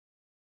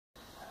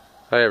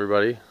Hi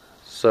everybody.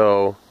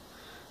 So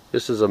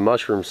this is a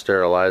mushroom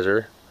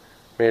sterilizer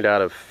made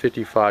out of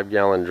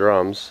 55-gallon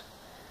drums.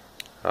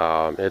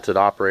 It's at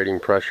operating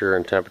pressure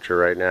and temperature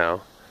right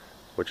now,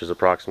 which is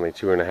approximately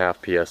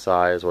 2.5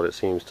 psi is what it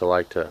seems to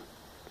like to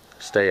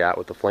stay at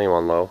with the flame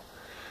on low.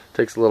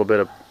 Takes a little bit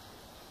of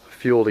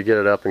fuel to get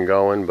it up and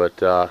going, but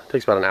it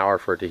takes about an hour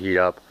for it to heat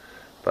up.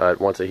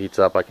 But once it heats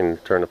up, I can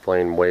turn the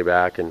flame way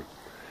back and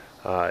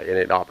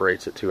it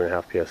operates at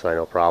 2.5 psi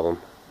no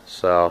problem.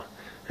 So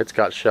it's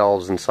got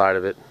shelves inside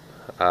of it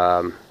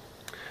that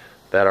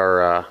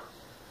are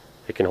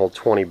it can hold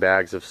 20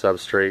 bags of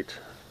substrate.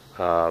 It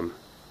can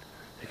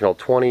hold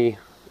 20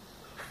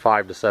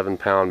 5 to 7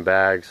 pound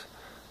bags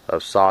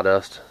of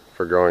sawdust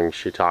for growing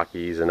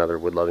shiitakes and other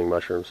wood-loving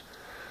mushrooms.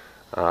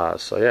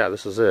 So yeah,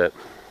 this is it,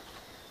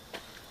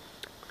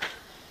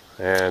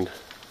 and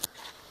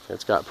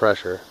it's got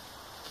pressure.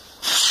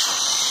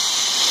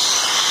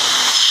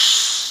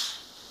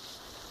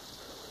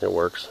 It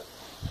works.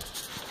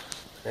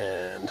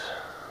 And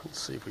let's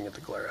see if we can get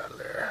the glare out of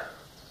there.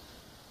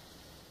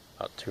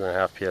 About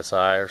 2.5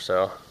 psi or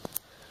so.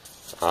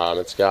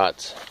 It's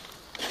got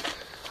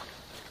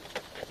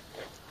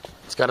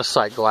a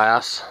sight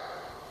glass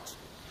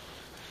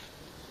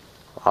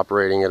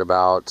operating at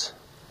about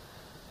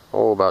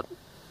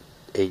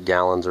 8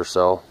 gallons or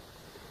so.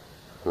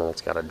 And then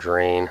it's got a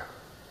drain.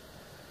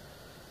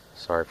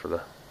 Sorry for the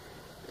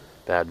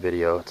bad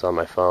video, it's on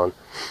my phone.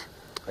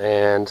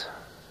 And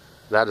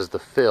that is the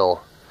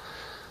fill.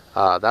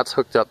 That's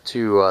hooked up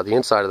to the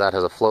inside of that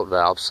has a float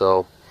valve,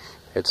 so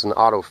it's an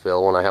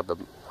autofill when I have the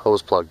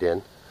hose plugged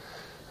in.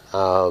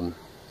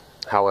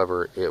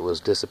 However, it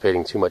was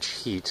dissipating too much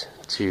heat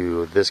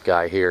to this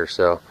guy here,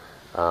 so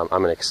I'm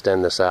going to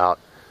extend this out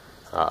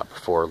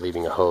before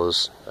leaving a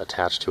hose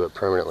attached to it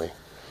permanently.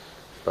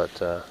 But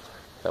that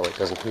way it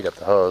doesn't heat up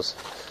the hose.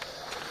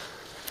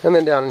 And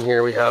then down in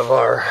here we have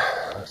our,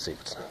 let's see,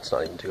 it's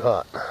not even too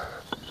hot.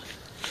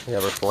 We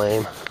have our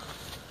flame.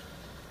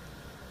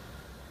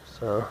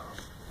 So,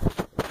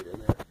 get in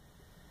there.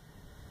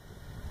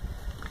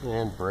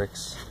 And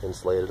bricks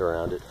insulated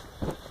around it.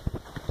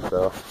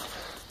 So,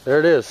 there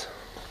it is.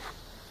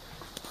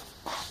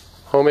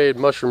 Homemade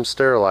mushroom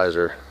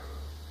sterilizer.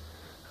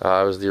 It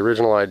was the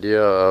original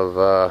idea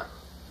of,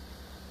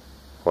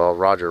 well,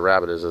 Roger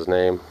Rabbit is his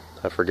name.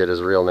 I forget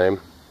his real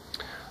name.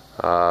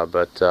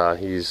 But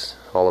he's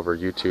all over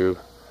YouTube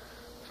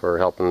for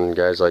helping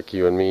guys like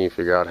you and me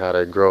figure out how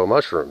to grow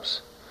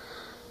mushrooms.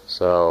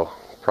 So,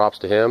 props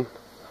to him.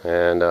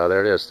 And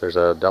there it is. There's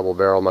a double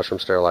barrel mushroom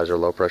sterilizer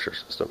low pressure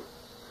system.